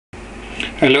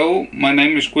Hello, my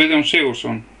name is Guðjón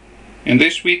Sigurðsson. In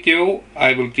this video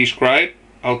I will describe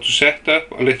how to set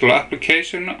up a little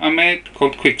application I made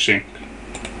called QuickSync.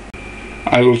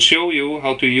 I will show you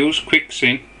how to use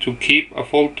QuickSync to keep a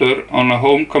folder on a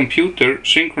home computer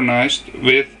synchronized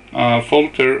with a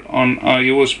folder on a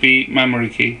USB memory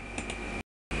key.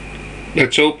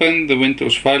 Let's open the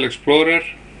Windows File Explorer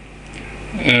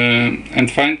and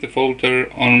find the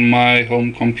folder on my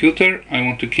home computer I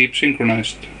want to keep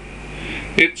synchronized.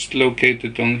 It's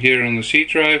located here on the C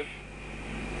drive,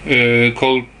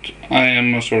 called I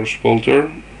am a source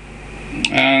folder,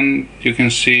 and you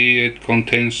can see it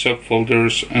contains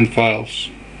subfolders and files.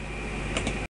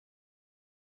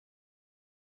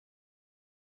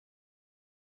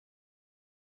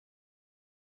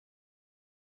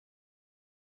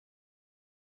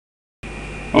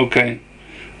 Okay,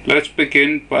 let's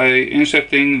begin by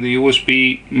inserting the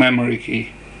USB memory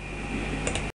key.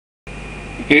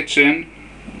 It's in.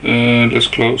 Let's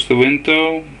close the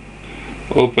window,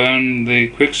 open the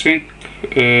QuickSync.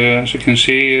 As you can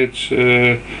see,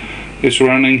 it's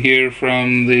running here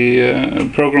from the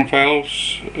program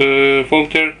files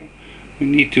folder. We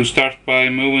need to start by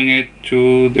moving it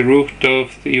to the root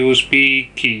of the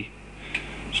USB key.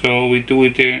 So we do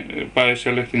it by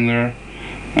selecting there,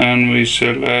 and we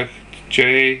select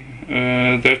J.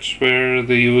 That's where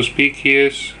the USB key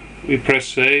is. We press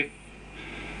save,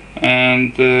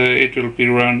 and it will be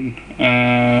run.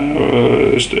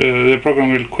 The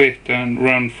program will quit and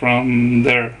run from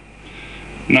there.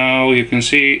 Now you can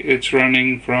see it's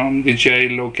running from the J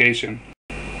location.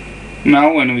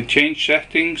 Now when we change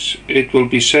settings, it will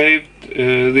be saved.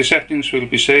 The settings will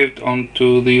be saved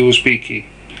onto the USB key.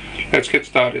 Let's get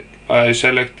started by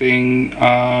selecting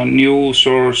a new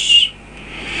source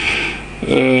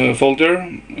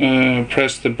folder.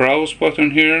 Press the browse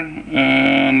button here,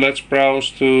 and let's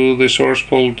browse to the source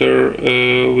folder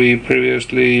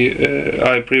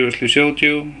I previously showed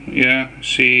you. Yeah,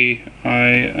 see,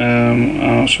 I am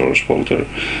a source folder.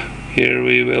 Here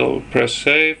we will press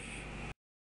save.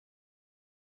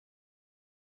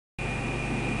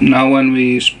 Now when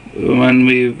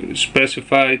we've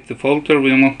specified the folder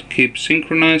we want to keep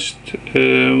synchronized,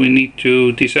 we need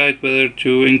to decide whether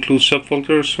to include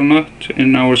subfolders or not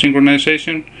in our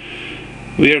synchronization.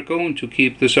 We are going to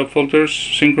keep the subfolders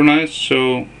synchronized,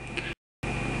 so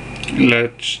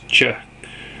let's check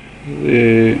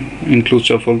the include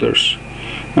subfolders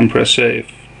and press save.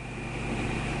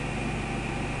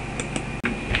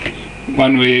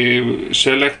 When we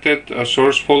selected a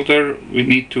source folder, we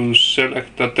need to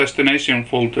select a destination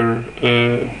folder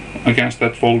against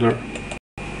that folder.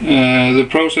 The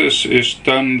process is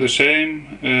done the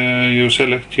same. You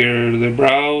select here the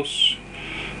browse.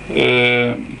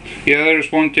 Yeah, there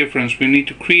is one difference. We need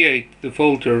to create the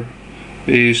folder.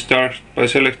 We start by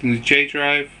selecting the J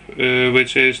drive,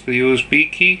 which is the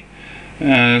USB key.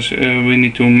 We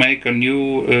need to make a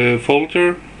new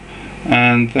folder,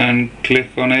 and then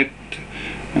click on it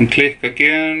and click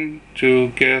again to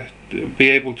be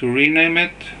able to rename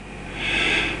it.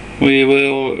 We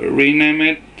will rename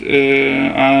it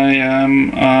I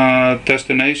am a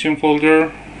destination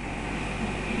folder,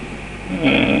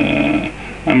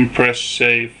 and press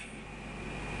save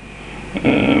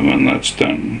when that's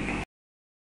done.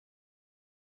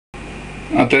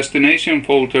 A destination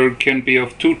folder can be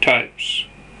of two types,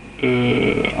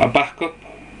 a backup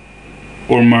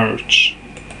or merge.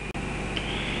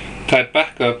 Type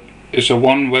backup is a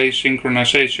one-way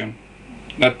synchronization.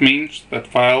 That means that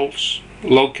files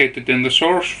located in the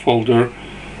source folder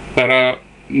that are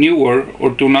newer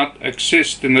or do not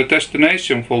exist in the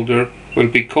destination folder will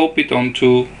be copied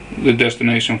onto the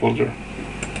destination folder.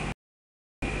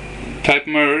 Type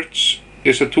merge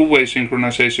is a two-way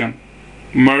synchronization.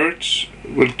 Merge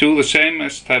will do the same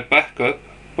as type backup,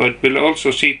 but will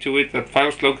also see to it that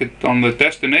files located on the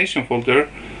destination folder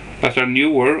that are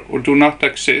newer or do not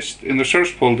exist in the source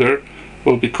folder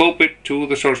will be copied to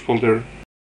the source folder.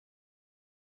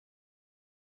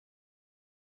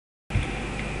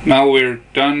 Now we're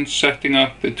done setting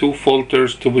up the two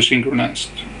folders to be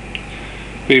synchronized.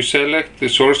 We select the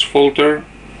source folder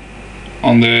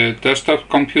on the desktop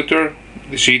computer,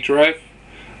 the C drive,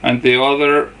 and the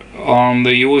other on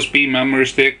the USB memory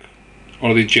stick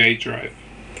or the J drive.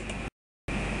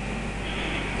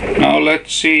 Now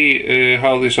let's see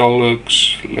how this all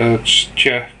looks. Let's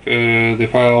check the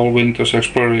file Windows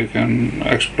Explorer. You can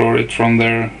explore it from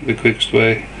there the quickest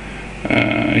way.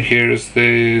 Here is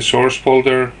the source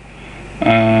folder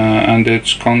and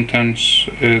its contents.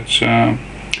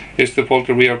 It's the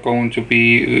folder we are going to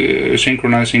be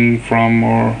synchronizing from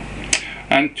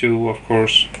and to, of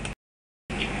course.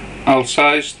 I'll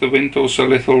size the windows a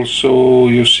little so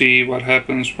you see what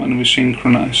happens when we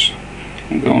synchronize.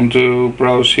 I'm going to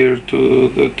browse here to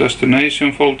the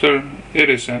destination folder. It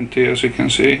is empty, as you can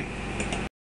see.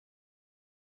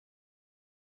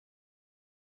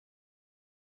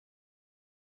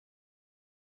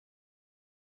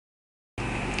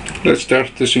 Let's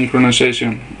start the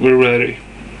synchronization. We're ready.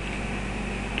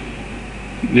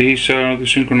 These are the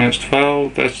synchronized file.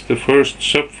 That's the first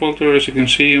subfolder, as you can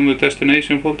see in the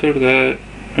destination folder, that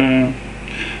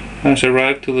has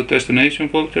arrived to the destination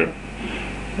folder.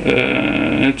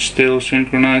 It's still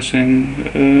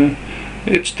synchronizing.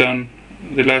 It's done.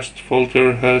 The last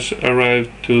folder has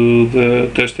arrived to the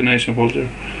destination folder.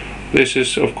 This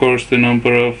is of course the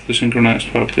number of the synchronized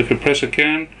file. If you press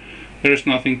again, there is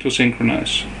nothing to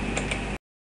synchronize.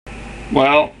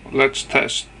 Well, let's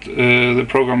test the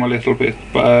program a little bit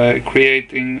by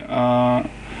creating a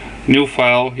new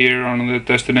file here on the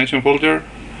destination folder.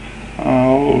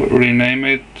 I'll rename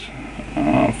it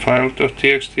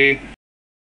file.txt.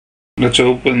 Let's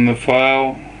open the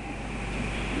file.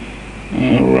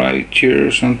 Write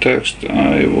here some text.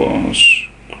 I was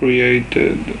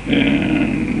created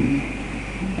in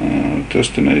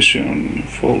destination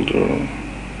folder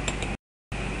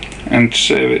and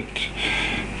save it.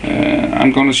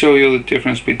 I'm going to show you the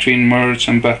difference between merge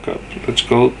and backup. Let's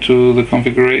go to the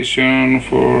configuration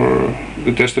for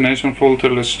the destination folder.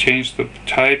 Let's change the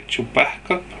type to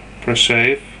backup. Press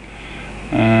save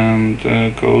and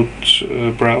go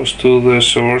to, browse to the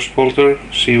source folder.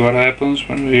 See what happens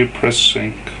when we press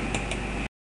sync.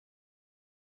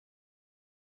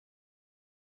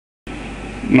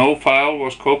 No file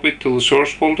was copied to the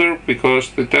source folder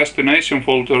because the destination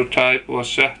folder type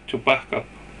was set to backup.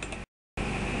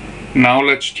 Now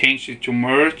let's change it to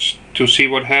merge to see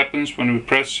what happens when we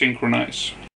press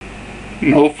synchronize.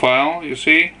 No file, you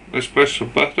see. Let's press the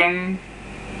button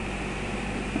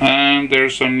and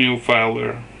there's a new file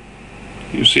there.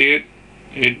 You see it?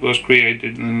 It was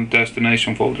created in the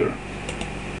destination folder.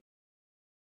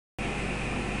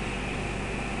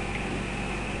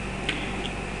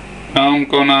 Now I'm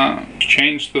gonna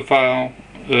change the file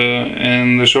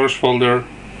in the source folder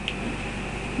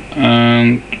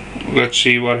and let's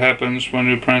see what happens when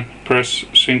we press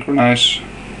synchronize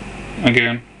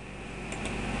again.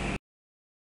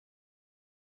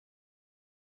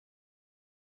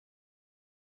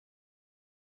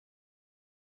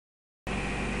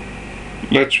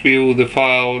 Let's view the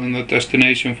file in the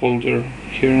destination folder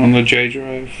here on the J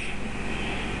drive.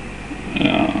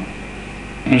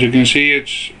 As you can see,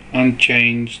 it's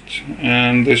unchanged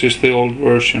and this is the old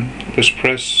version. Let's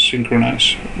press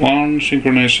synchronize. One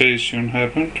synchronization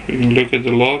happened. We can look at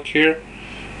the log here.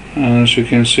 As you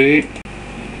can see,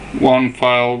 one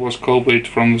file was copied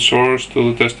from the source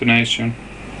to the destination,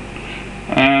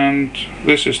 and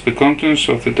this is the contents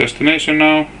of the destination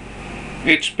now.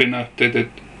 It's been updated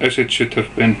as it should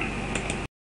have been.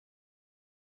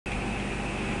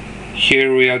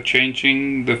 Here we are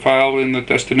changing the file in the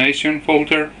destination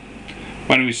folder.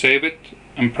 When we save it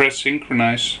and press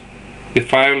synchronize, the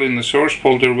file in the source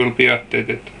folder will be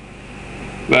updated.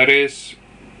 That is,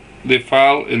 the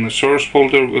file in the source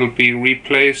folder will be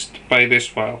replaced by this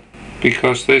file,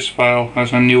 because this file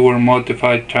has a newer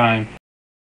modified time.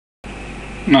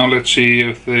 Now let's see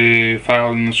if the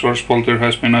file in the source folder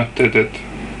has been updated.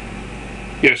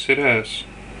 Yes, it has.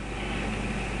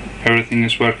 Everything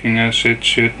is working as it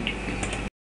should.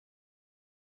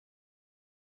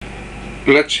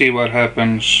 Let's see what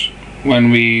happens when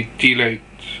we delete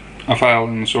a file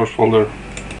in the source folder.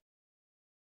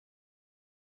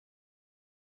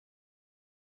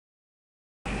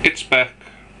 It's back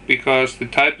because the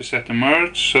type is set to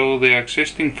merge, so the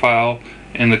existing file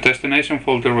in the destination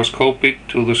folder was copied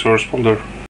to the source folder.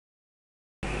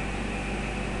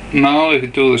 Now if you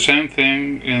do the same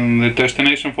thing in the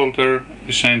destination folder,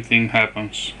 the same thing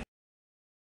happens,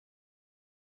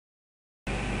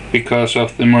 because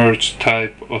of the merge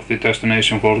type of the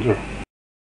destination folder.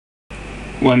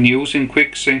 When using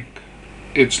QuickSync,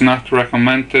 it's not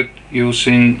recommended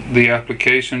using the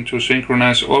application to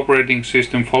synchronize operating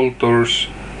system folders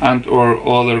and or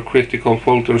other critical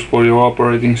folders for your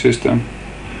operating system.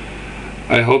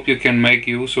 I hope you can make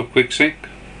use of QuickSync.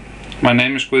 My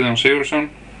name is Guðjón Sigurðsson.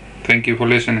 Thank you for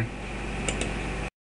listening.